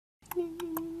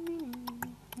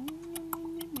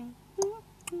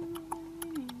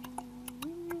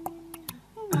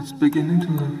It's beginning to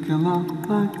look a lot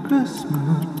like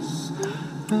Christmas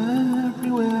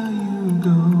everywhere you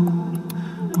go.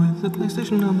 With the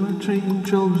PlayStation on the tree,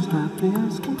 Joldrath happy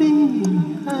as can be,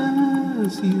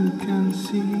 as you can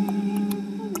see.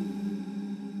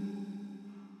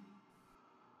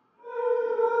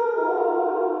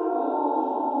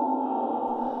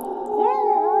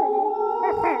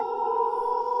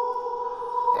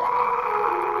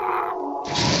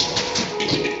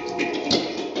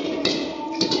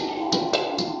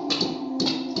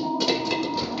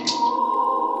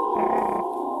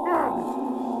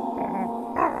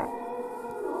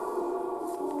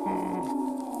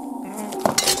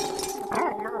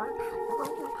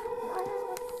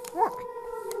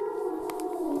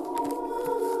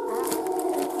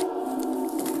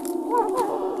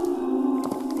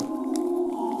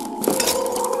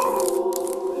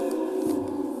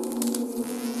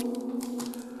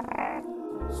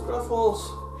 Scruffles,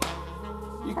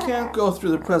 you can't go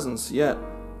through the presents yet,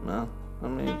 man. I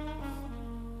mean,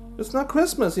 it's not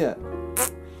Christmas yet.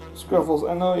 Scruffles,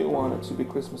 I know you want it to be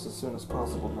Christmas as soon as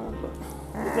possible, man, but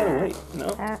you gotta wait, you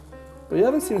know? But you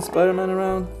haven't seen Spider-Man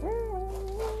around?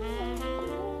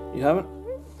 You haven't?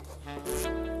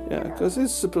 Yeah, because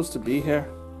he's supposed to be here.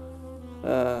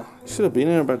 He should have been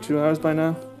here about 2 hours by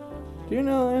now. Do you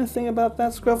know anything about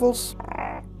that, Scruffles?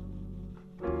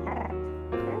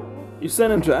 You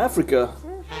sent him to Africa.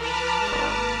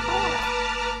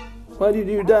 Why did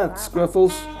you do that,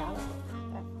 Scruffles?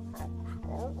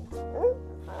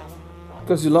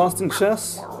 Because you lost in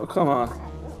chess? Oh, come on.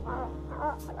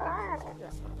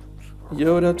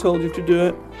 Yoda told you to do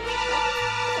it.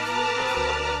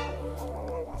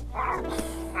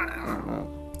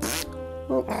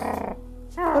 Well,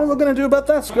 what are we gonna do about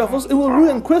that, Scruffles? It will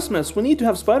ruin Christmas. We need to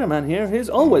have Spider-Man here. He's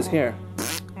always here.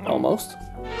 Almost.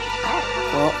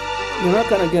 Well, you're not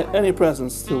gonna get any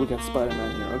presents till we get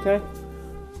Spider-Man here, okay?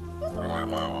 I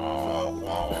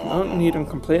don't need him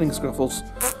complaining, Scruffles.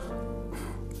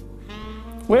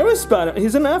 Where is Spider?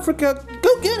 He's in Africa.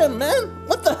 Go get him, man!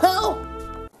 What the hell?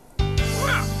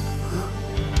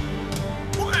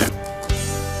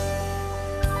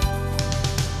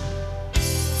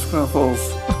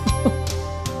 Scruffles.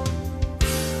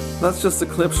 That's just a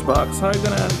clips box. How are you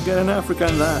gonna get in Africa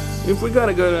in that? If we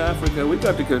gotta go to Africa, we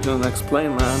got to go to the next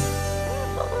plane, man.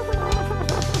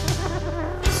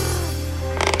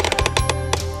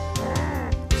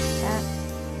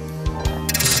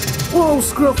 Whoa,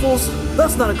 Scruffles!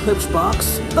 That's not a clips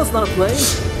box. That's not a plane.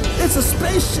 It's a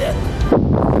spaceship!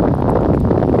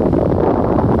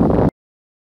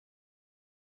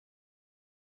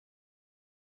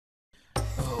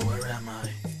 Oh, where am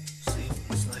I?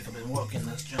 Seems like I've been walking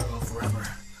this jungle forever.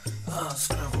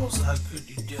 Scruffles, how could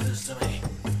you do this to me?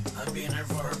 I've been here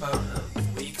for about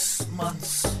weeks,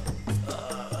 months.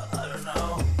 I don't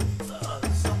know.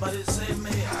 Somebody save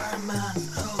me, Iron Man.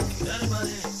 Help,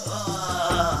 anybody.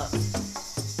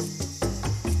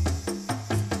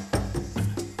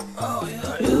 Oh,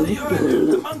 you're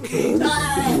the monkey.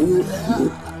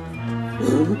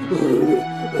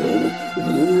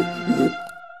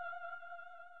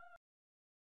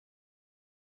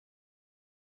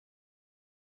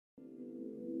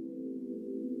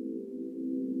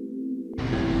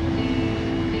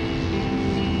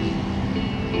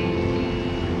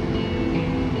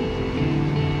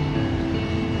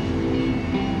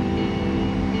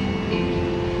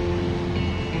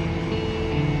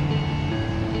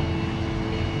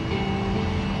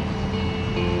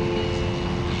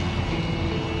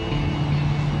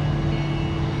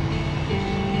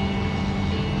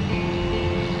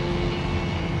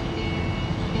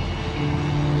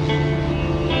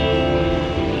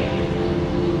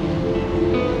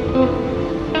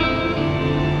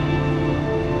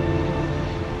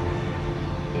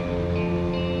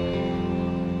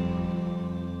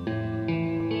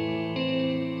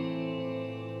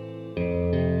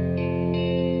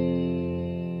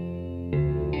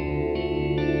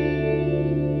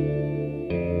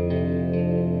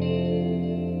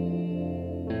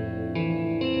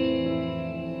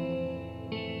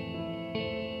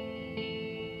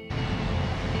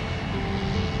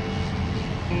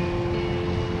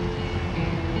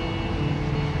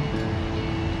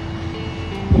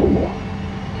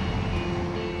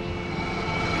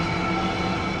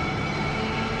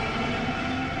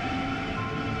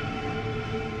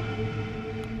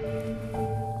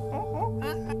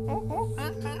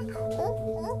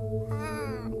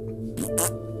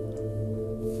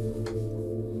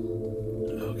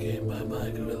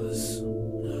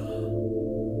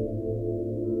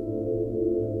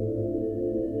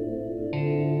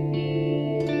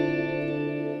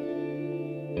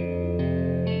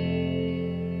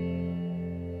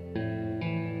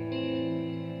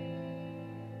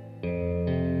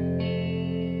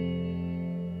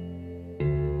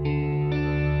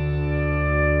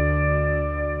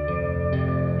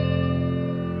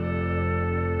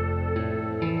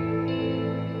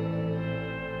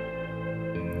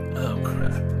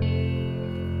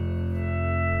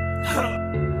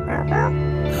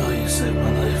 Oh, you saved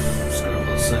my life,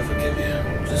 Scribbles. I forgive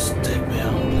you. Just take me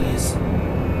home, please.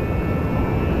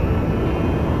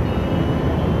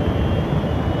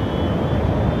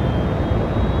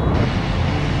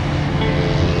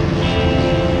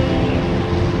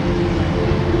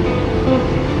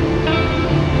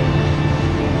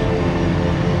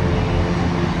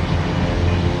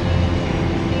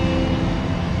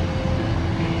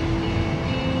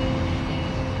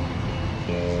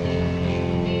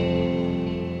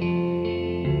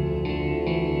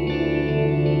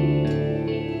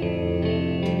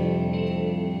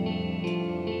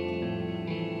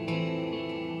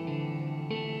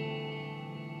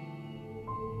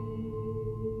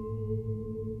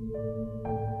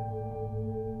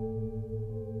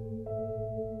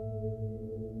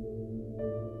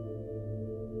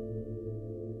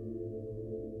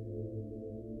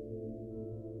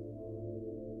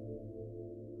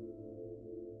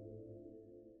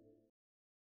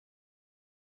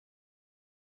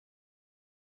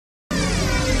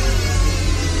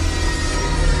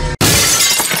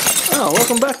 Oh,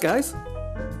 welcome back, guys.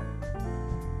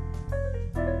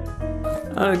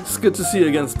 It's good to see you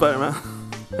again, Spider-Man.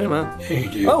 Hey, man. Hey,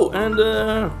 dude. Oh, and,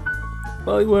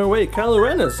 while you were away, Kylo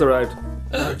Ren has arrived.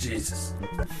 Oh, Jesus.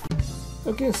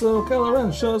 Okay, so, Kylo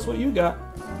Ren, show us what you got.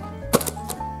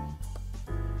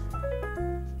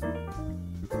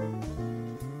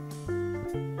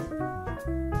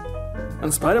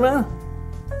 And Spider-Man?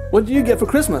 What did you get for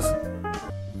Christmas?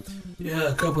 Yeah,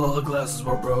 a couple of the glasses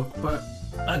were broke, but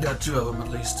I got 2 of them at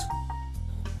least.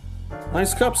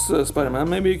 Nice cups, Spider-Man.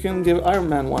 Maybe you can give Iron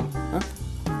Man one, huh?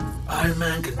 Iron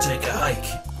Man can take a hike.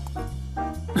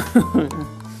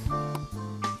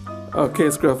 Okay,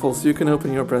 Scruffles, you can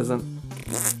open your present.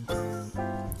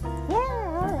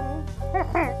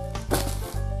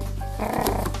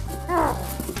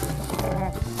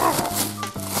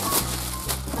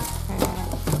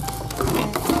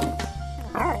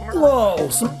 Whoa,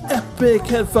 some epic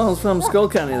headphones from Skull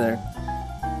Candy there.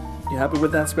 You happy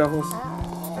with that, Scruffles?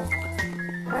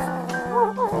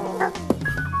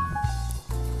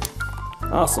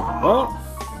 Awesome. Well,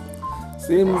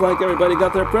 seems like everybody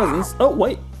got their presents. Oh,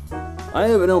 wait. I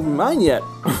haven't opened mine yet.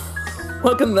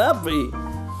 What can that be?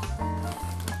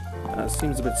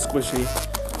 Seems a bit squishy.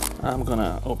 I'm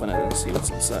gonna open it and see what's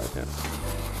inside here.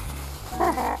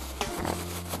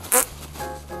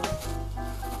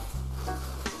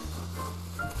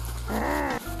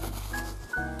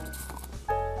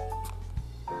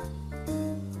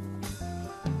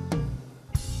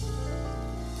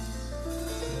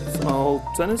 Some old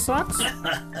tennis socks?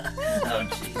 Oh,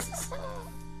 Jesus.